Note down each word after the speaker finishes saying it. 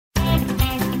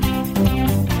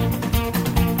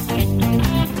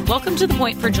Welcome to The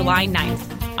Point for July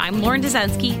 9th. I'm Lauren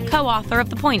Dezensky, co-author of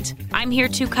The Point. I'm here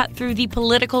to cut through the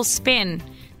political spin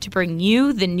to bring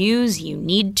you the news you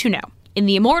need to know. In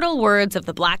the immortal words of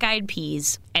the Black Eyed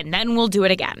Peas, and then we'll do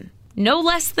it again. No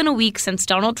less than a week since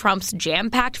Donald Trump's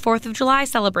jam-packed 4th of July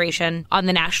celebration on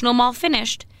the National Mall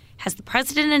finished, has the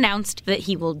president announced that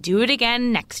he will do it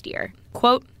again next year.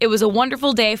 Quote, "It was a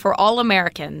wonderful day for all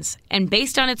Americans, and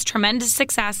based on its tremendous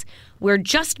success, we're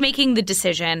just making the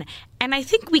decision, and I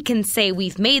think we can say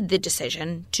we've made the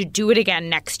decision to do it again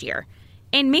next year.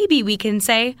 And maybe we can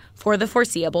say for the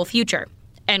foreseeable future."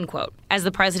 End quote, as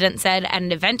the president said at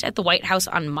an event at the White House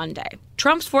on Monday.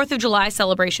 Trump's 4th of July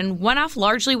celebration went off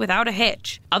largely without a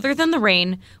hitch, other than the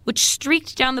rain, which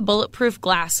streaked down the bulletproof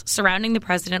glass surrounding the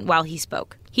president while he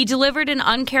spoke. He delivered an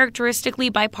uncharacteristically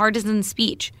bipartisan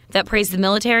speech that praised the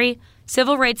military,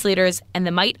 civil rights leaders, and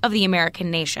the might of the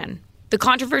American nation. The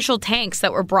controversial tanks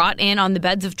that were brought in on the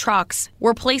beds of trucks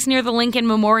were placed near the Lincoln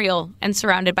Memorial and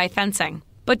surrounded by fencing.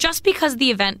 But just because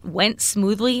the event went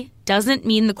smoothly doesn't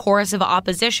mean the chorus of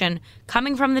opposition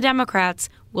coming from the Democrats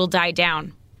will die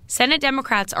down. Senate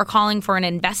Democrats are calling for an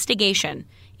investigation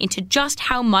into just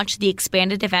how much the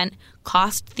expanded event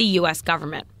cost the U.S.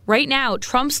 government. Right now,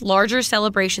 Trump's larger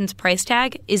celebration's price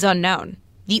tag is unknown.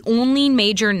 The only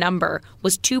major number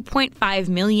was $2.5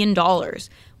 million,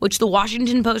 which the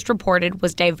Washington Post reported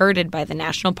was diverted by the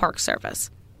National Park Service.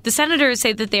 The senators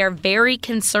say that they are very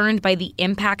concerned by the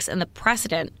impacts and the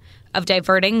precedent of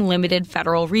diverting limited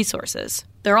federal resources.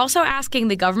 They're also asking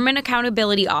the Government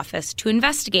Accountability Office to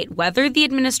investigate whether the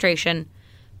administration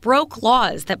broke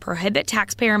laws that prohibit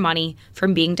taxpayer money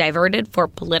from being diverted for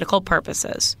political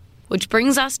purposes. Which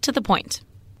brings us to the point.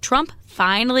 Trump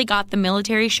finally got the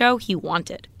military show he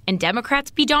wanted, and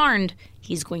Democrats be darned,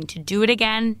 he's going to do it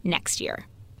again next year.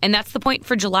 And that's The Point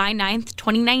for July 9th,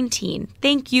 2019.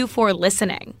 Thank you for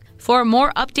listening. For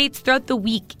more updates throughout the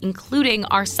week, including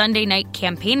our Sunday night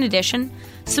campaign edition,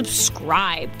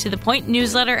 subscribe to The Point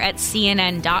newsletter at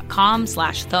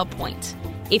cnn.com/thepoint.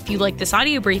 If you like this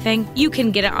audio briefing, you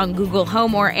can get it on Google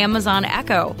Home or Amazon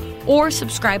Echo, or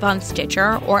subscribe on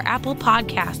Stitcher or Apple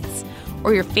Podcasts,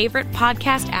 or your favorite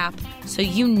podcast app so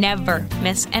you never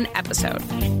miss an episode.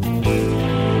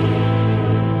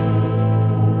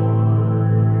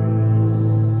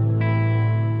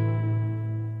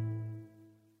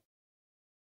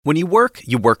 When you work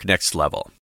next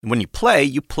level. And when you play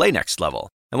next level.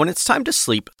 And when it's time to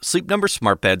sleep, Sleep Number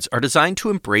smart beds are designed to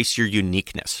embrace your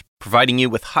uniqueness, providing you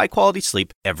with high-quality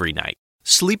sleep every night.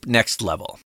 Sleep next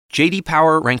level. J.D.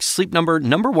 Power ranks Sleep Number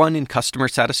 #1 in customer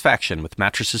satisfaction with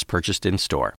mattresses purchased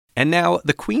in-store. And now,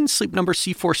 the Queen Sleep Number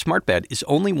C4 smart bed is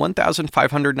only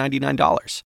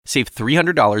 $1,599. Save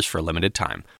 $300 for a limited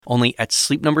time, only at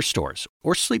Sleep Number stores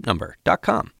or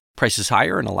sleepnumber.com. Prices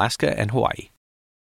higher in Alaska and Hawaii.